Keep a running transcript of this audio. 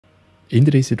In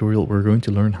today's tutorial, we're going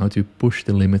to learn how to push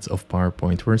the limits of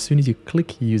PowerPoint, where as soon as you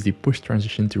click, you use the push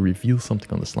transition to reveal something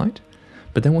on the slide.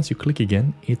 But then once you click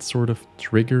again, it sort of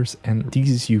triggers and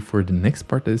teases you for the next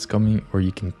part that is coming, where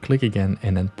you can click again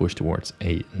and then push towards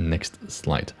a next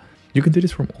slide. You can do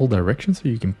this from all directions, so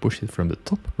you can push it from the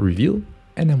top, reveal,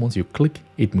 and then once you click,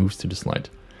 it moves to the slide.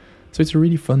 So it's a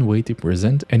really fun way to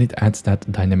present, and it adds that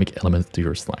dynamic element to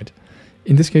your slide.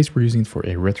 In this case, we're using it for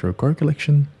a retro car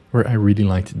collection, where I really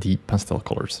liked the pastel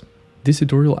colors. This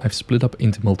tutorial I've split up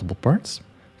into multiple parts.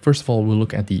 First of all, we'll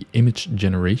look at the image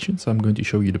generation, so I'm going to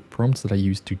show you the prompts that I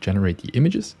use to generate the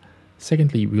images.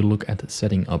 Secondly, we'll look at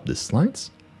setting up the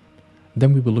slides.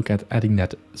 Then we will look at adding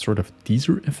that sort of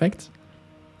teaser effect.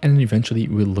 And then eventually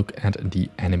we'll look at the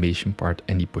animation part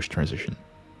and the push transition.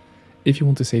 If you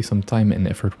want to save some time and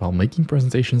effort while making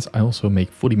presentations, I also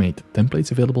make fully made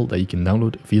templates available that you can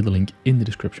download via the link in the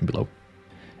description below.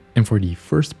 And for the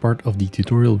first part of the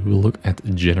tutorial, we will look at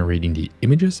generating the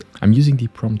images. I'm using the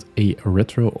prompt a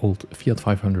retro old Fiat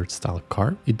 500 style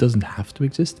car. It doesn't have to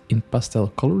exist in pastel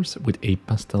colors with a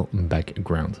pastel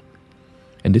background.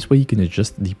 And this way you can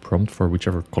adjust the prompt for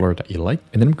whichever color that you like.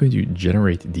 And then I'm going to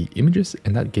generate the images,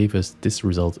 and that gave us this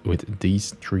result with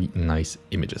these three nice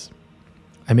images.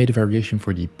 I made a variation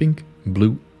for the pink,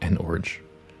 blue and orange.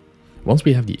 Once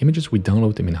we have the images, we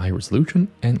download them in high resolution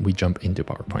and we jump into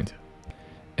PowerPoint.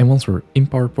 And once we're in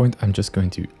PowerPoint, I'm just going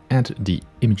to add the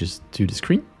images to the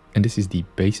screen. And this is the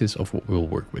basis of what we'll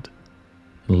work with.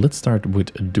 Let's start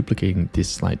with duplicating this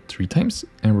slide 3 times.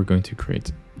 And we're going to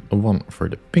create one for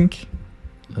the pink.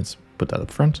 Let's put that up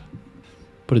front,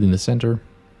 put it in the center.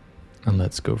 And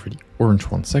let's go for the orange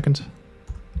one second.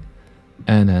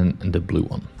 And then the blue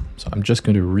one. So I'm just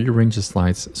going to rearrange the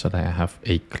slides so that I have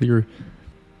a clear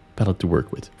palette to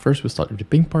work with. First, we'll start with the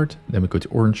pink part, then we go to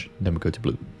orange, then we go to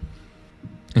blue.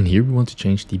 And here we want to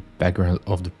change the background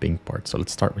of the pink part. So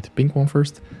let's start with the pink one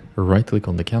first. Right click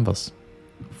on the canvas,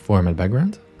 format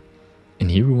background. And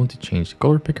here we want to change the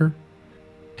color picker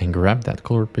and grab that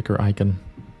color picker icon,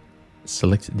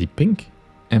 select the pink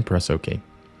and press OK.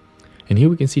 And here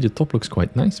we can see the top looks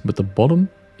quite nice, but the bottom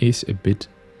is a bit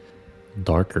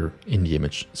darker in the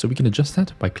image. So we can adjust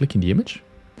that by clicking the image,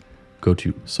 go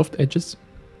to soft edges,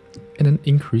 and then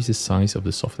increase the size of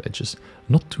the soft edges.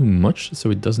 Not too much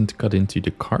so it doesn't cut into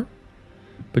the car,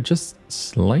 but just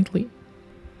slightly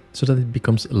so that it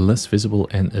becomes less visible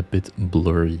and a bit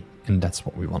blurry, and that's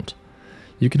what we want.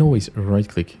 You can always right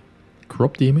click,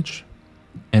 crop the image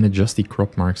and adjust the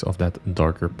crop marks of that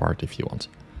darker part if you want.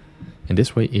 And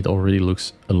this way it already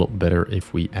looks a lot better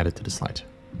if we add it to the slide.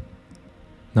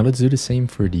 Now let's do the same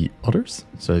for the others.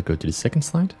 So I go to the second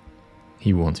slide.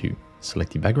 Here we want to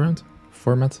select the background,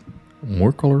 format,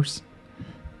 more colors,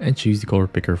 and choose the color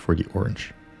picker for the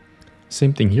orange.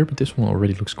 Same thing here, but this one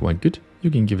already looks quite good.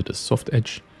 You can give it a soft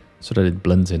edge so that it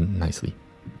blends in nicely.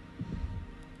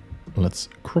 Let's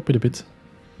crop it a bit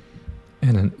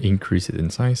and then increase it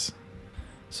in size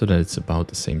so that it's about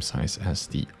the same size as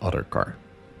the other car.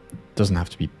 It doesn't have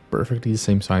to be perfectly the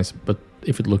same size, but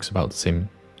if it looks about the same,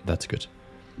 that's good.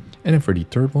 And then for the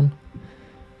third one,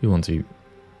 we want to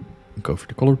go for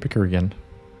the color picker again.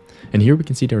 And here we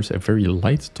can see there's a very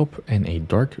light top and a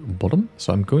dark bottom.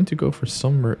 So I'm going to go for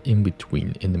somewhere in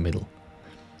between, in the middle.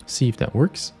 See if that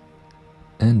works.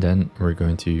 And then we're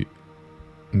going to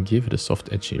give it a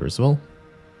soft edge here as well.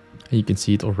 And you can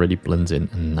see it already blends in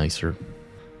nicer.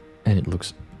 And it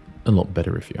looks a lot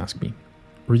better if you ask me.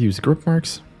 Reduce the crop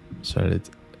marks so that it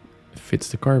fits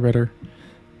the car better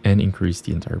and increase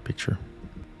the entire picture.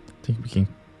 I think we can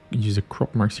use the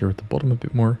crop marks here at the bottom a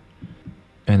bit more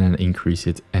and then increase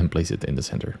it and place it in the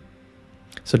center.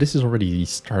 So this is already the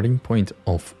starting point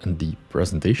of the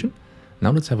presentation. Now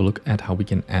let's have a look at how we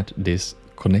can add this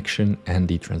connection and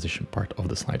the transition part of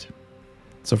the slide.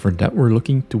 So for that, we're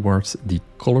looking towards the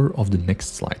color of the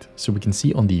next slide. So we can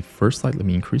see on the first slide, let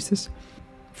me increase this.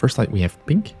 First slide, we have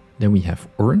pink, then we have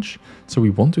orange. So we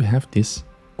want to have this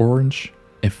orange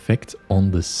effect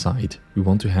on the side. We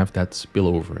want to have that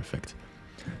spillover effect.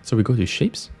 So we go to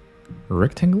shapes,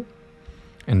 rectangle,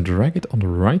 and drag it on the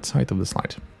right side of the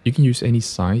slide. You can use any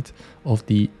side of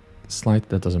the slide,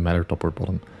 that doesn't matter, top or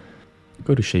bottom.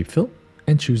 Go to shape fill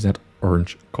and choose that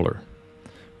orange color.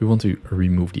 We want to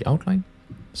remove the outline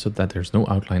so that there's no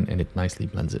outline and it nicely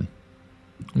blends in.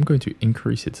 I'm going to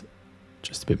increase it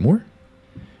just a bit more.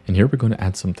 And here we're going to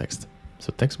add some text.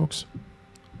 So text box,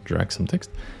 drag some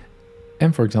text.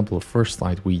 And for example, the first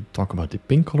slide, we talk about the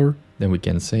pink color. Then we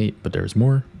can say, but there's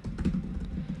more. ...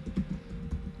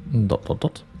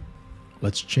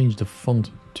 Let's change the font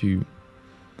to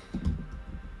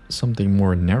something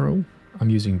more narrow. I'm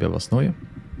using Bebas Neue.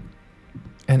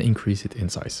 And increase it in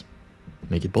size.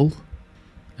 make it bold,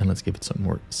 and let's give it some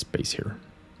more space here.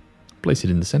 Place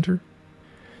it in the center,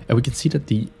 and we can see that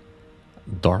the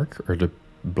dark or the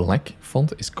black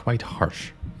font is quite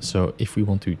harsh. So if we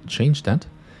want to change that,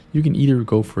 you can either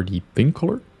go for the pink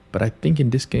color, but I think in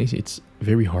this case it's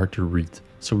very hard to read.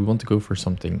 So we want to go for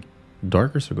something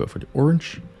darker, so go for the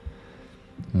orange,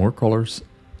 more colors,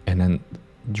 and then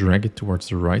drag it towards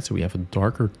the right so we have a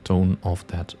darker tone of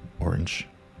that orange.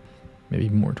 Maybe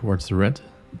more towards the red.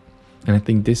 And I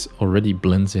think this already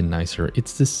blends in nicer.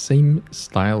 It's the same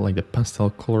style, like the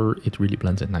pastel color, it really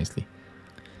blends in nicely.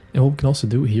 And what we can also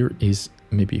do here is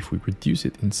maybe if we reduce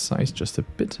it in size just a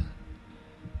bit,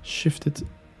 shift it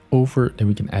over, then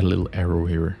we can add a little arrow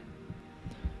here.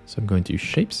 So I'm going to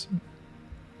shapes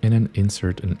and then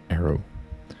insert an arrow.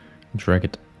 Drag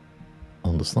it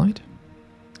on the slide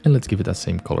and let's give it that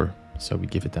same color. So we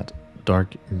give it that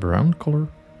dark brown color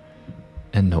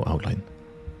and no outline.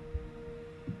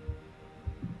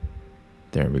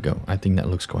 There we go. I think that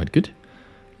looks quite good.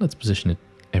 Let's position it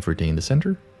everything in the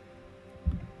center.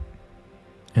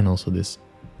 And also this,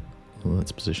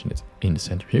 let's position it in the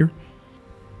center here.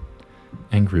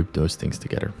 And group those things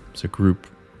together. So group,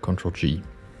 Ctrl G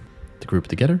to group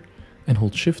together, and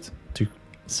hold Shift to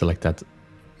select that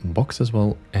box as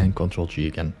well, and Ctrl G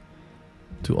again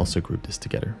to also group this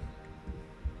together.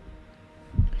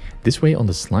 This way on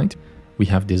the slide, we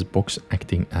have this box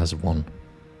acting as one.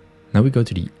 Now we go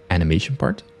to the animation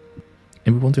part,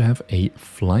 and we want to have a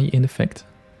fly-in effect,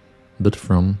 but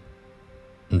from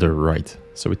the right.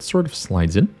 So it sort of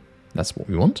slides in. That's what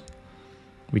we want.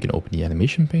 We can open the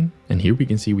animation pane, and here we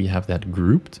can see we have that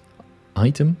grouped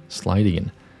item sliding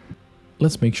in.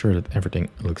 Let's make sure that everything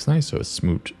looks nice, so a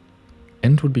smooth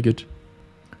end would be good.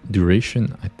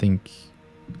 Duration, I think,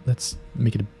 let's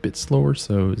make it a bit slower,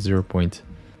 so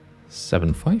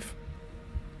 0.75.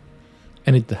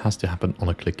 And it has to happen on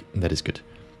a click, that is good.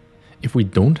 If we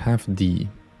don't have the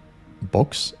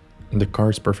box, the car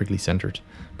is perfectly centered.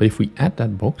 But if we add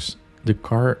that box, the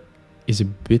car is a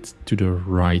bit to the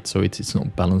right, so it's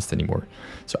not balanced anymore.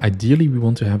 So ideally we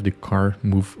want to have the car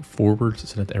move forward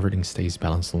so that everything stays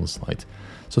balanced on the slide.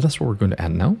 So that's what we're going to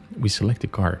add now. We select the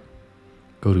car,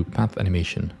 go to Path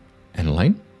Animation and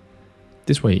Line.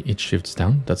 This way it shifts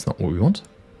down, that's not what we want.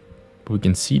 But we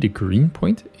can see the green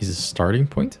point is the starting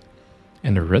point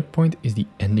and the red point is the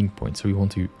ending point. So we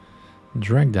want to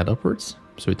drag that upwards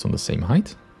so it's on the same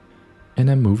height, and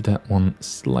then move that one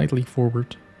slightly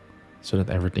forward so that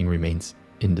everything remains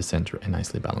in the center and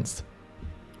nicely balanced.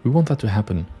 We want that to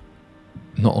happen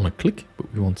not on a click,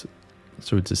 but we want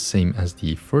so it's the same as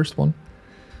the first one,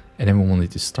 and then we want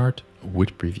it to start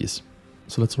with previous.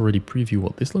 So let's already preview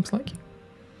what this looks like.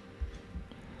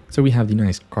 So we have the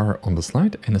nice car on the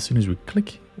slide, and as soon as we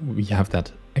click, we have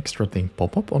that extra thing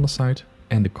pop up on the side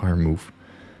and the car move.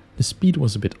 The speed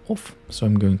was a bit off, so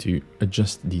I'm going to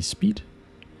adjust the speed.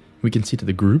 We can see that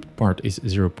the grouped part is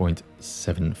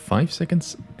 0.75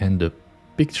 seconds and the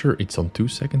picture it's on 2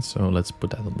 seconds, so let's put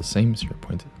that on the same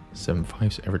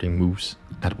 0.75 so everything moves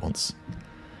at once.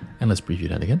 And let's preview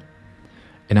that again.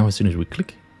 And now as soon as we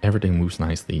click, everything moves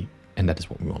nicely, and that is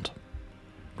what we want.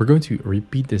 We're going to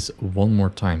repeat this one more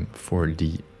time for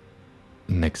the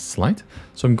next slide.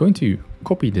 So I'm going to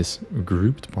copy this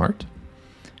grouped part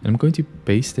and I'm going to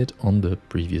paste it on the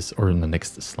previous or on the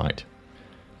next slide.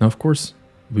 Now, of course,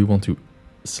 we want to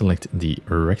select the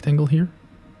rectangle here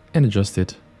and adjust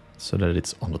it so that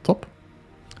it's on the top.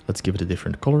 Let's give it a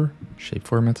different color, shape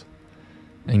format,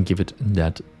 and give it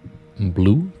that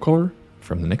blue color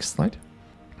from the next slide.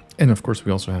 And of course,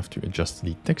 we also have to adjust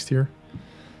the text here.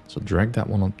 So drag that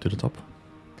one up to the top.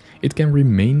 It can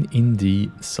remain in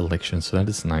the selection, so that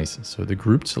is nice. So the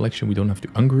grouped selection, we don't have to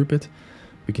ungroup it.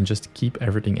 We can just keep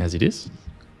everything as it is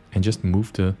and just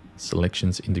move the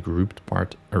selections in the grouped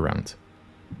part around.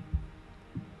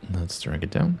 Let's drag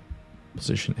it down,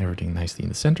 position everything nicely in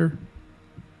the center.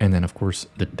 And then of course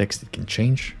the text, it can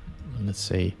change. Let's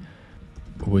say,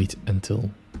 wait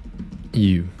until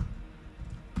you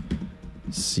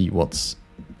see what's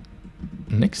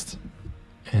next.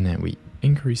 And then we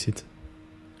increase it.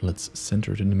 Let's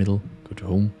center it in the middle, go to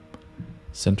home,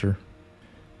 center.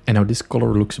 And now this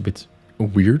color looks a bit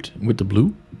weird with the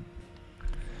blue.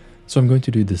 So I'm going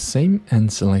to do the same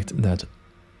and select that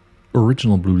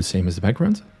original blue, the same as the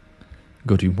background.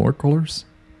 Go to more colors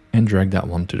and drag that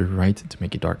one to the right to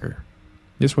make it darker.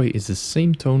 This way it's the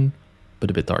same tone, but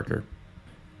a bit darker.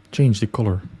 Change the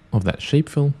color of that shape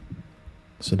fill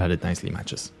so that it nicely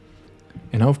matches.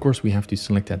 And now of course we have to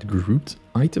select that grouped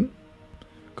item.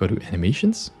 Go to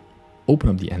animations, open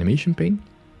up the animation pane.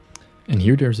 And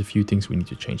here there's a few things we need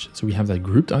to change. So we have that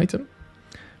grouped item.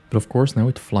 But of course now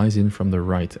it flies in from the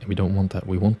right and we don't want that.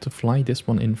 We want to fly this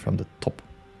one in from the top.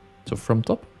 So from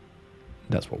top,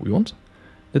 that's what we want.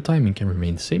 The timing can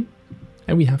remain the same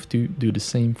and we have to do the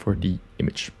same for the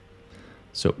image.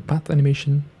 So path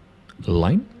animation,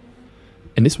 line,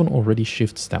 and this one already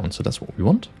shifts down, so that's what we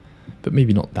want, but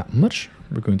maybe not that much.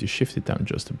 We're going to shift it down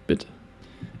just a bit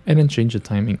and then change the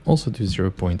timing also to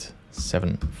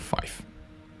 0.75.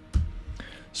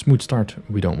 Smooth start,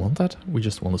 we don't want that, we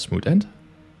just want a smooth end.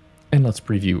 And let's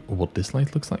preview what this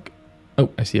slide looks like. Oh,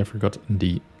 I see I forgot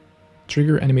the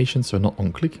trigger animation, so not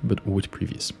on click, but with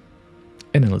previous.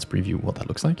 And then let's preview what that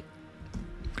looks like.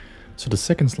 So the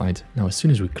second slide, now as soon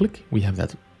as we click, we have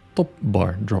that top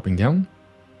bar dropping down,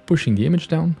 pushing the image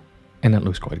down, and that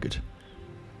looks quite good.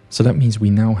 So that means we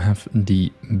now have the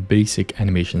basic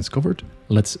animations covered.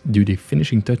 Let's do the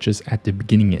finishing touches at the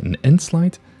beginning and end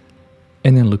slide,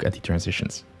 and then look at the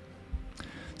transitions.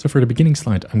 So for the beginning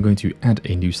slide, I'm going to add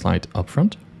a new slide up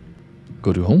front,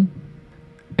 go to home,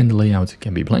 and the layout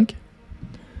can be blank.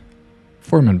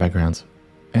 Format background,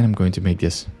 and I'm going to make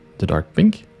this the dark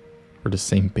pink, or the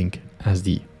same pink as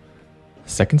the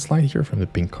second slide here from the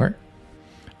pink car.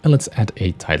 And let's add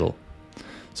a title.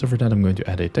 So for that, I'm going to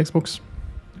add a text box,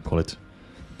 call it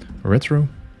retro.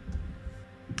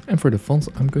 And for the font,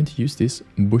 I'm going to use this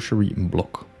Bushery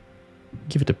block.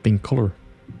 Give it a pink color,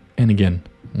 and again,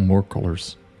 more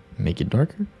colors. Make it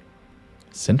darker,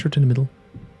 center it in the middle,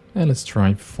 and let's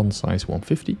try font size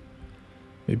 150,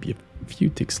 maybe a few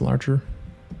ticks larger,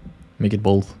 make it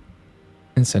bold,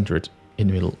 and center it in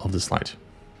the middle of the slide.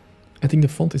 I think the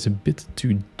font is a bit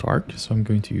too dark, so I'm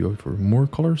going to go for more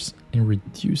colors and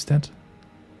reduce that.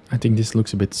 I think this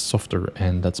looks a bit softer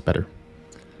and that's better.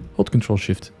 Hold Ctrl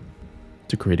Shift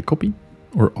to create a copy,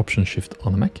 or Option Shift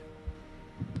on a Mac.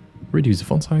 Reduce the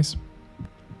font size,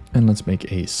 and let's make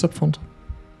a subfont.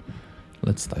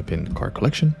 Let's type in car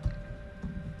collection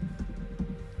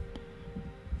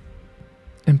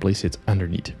and place it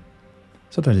underneath.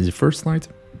 So that is the first slide.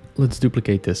 Let's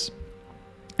duplicate this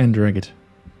and drag it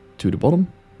to the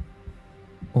bottom,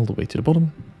 all the way to the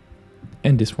bottom.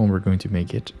 And this one we're going to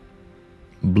make it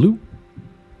blue,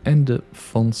 and the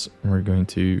fonts we're going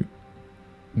to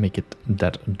make it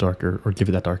that darker, or give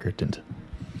it that darker tint.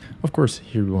 Of course,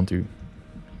 here we want to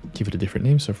give it a different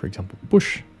name. So for example,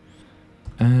 push.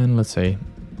 And let's say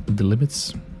the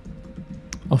limits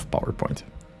of PowerPoint.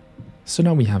 So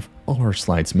now we have all our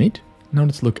slides made. Now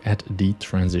let's look at the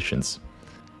transitions.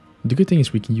 The good thing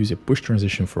is we can use a push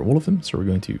transition for all of them. So we're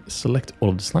going to select all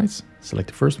of the slides, select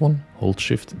the first one, hold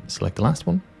Shift, select the last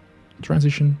one,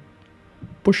 transition,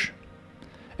 push.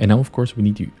 And now of course we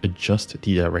need to adjust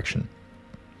the direction.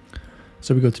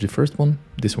 So we go to the first one.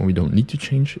 This one we don't need to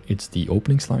change. It's the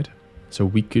opening slide. So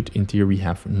we could in theory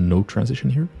have no transition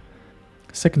here.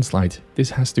 Second slide,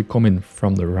 this has to come in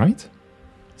from the right.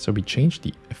 So we change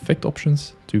the effect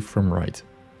options to from right.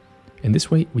 And this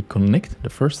way we connect the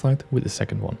first slide with the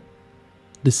second one.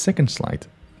 The second slide,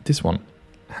 this one,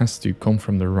 has to come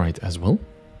from the right as well.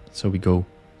 So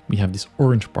we have this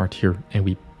orange part here and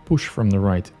we push from the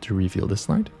right to reveal the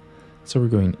slide. So we're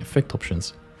going effect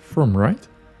options from right.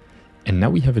 And now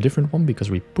we have a different one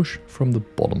because we push from the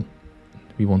bottom.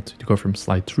 We want to go from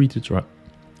slide 3 to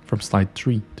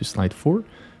slide 4,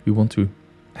 we want to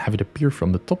have it appear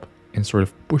from the top and sort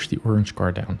of push the orange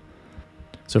car down.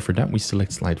 So for that, we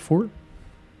select slide 4,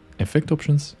 effect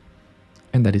options,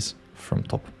 and that is from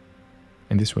top.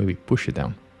 And this way we push it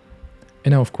down.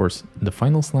 And now, of course, the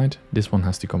final slide, this one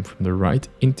has to come from the right.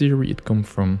 In theory, it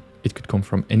could come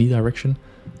from any direction.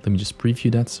 Let me just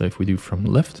preview that. So if we do from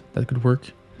left, that could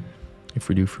work. If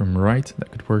we do from right,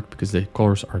 that could work because the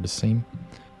colors are the same.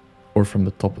 Or from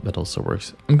the top, that also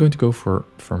works. I'm going to go for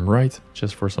from right,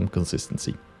 just for some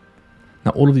consistency.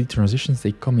 Now all of the transitions,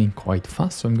 they come in quite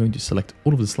fast, so I'm going to select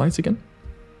all of the slides again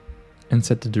and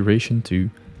set the duration to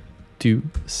 2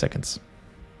 seconds.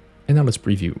 And now let's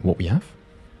preview what we have.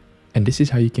 And this is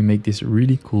how you can make this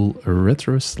really cool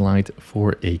retro slide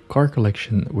for a car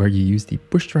collection, where you use the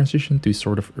push transition to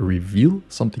sort of reveal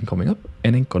something coming up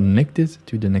and then connect it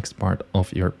to the next part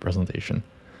of your presentation.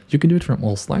 You can do it from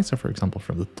all slides, so for example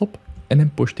from the top, and then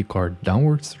push the car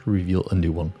downwards to reveal a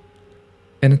new one.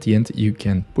 And at the end, you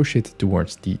can push it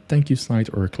towards the thank you slide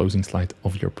or closing slide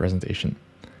of your presentation.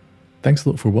 Thanks a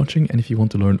lot for watching, and if you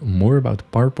want to learn more about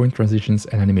PowerPoint transitions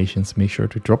and animations, make sure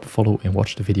to drop a follow and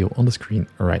watch the video on the screen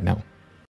right now.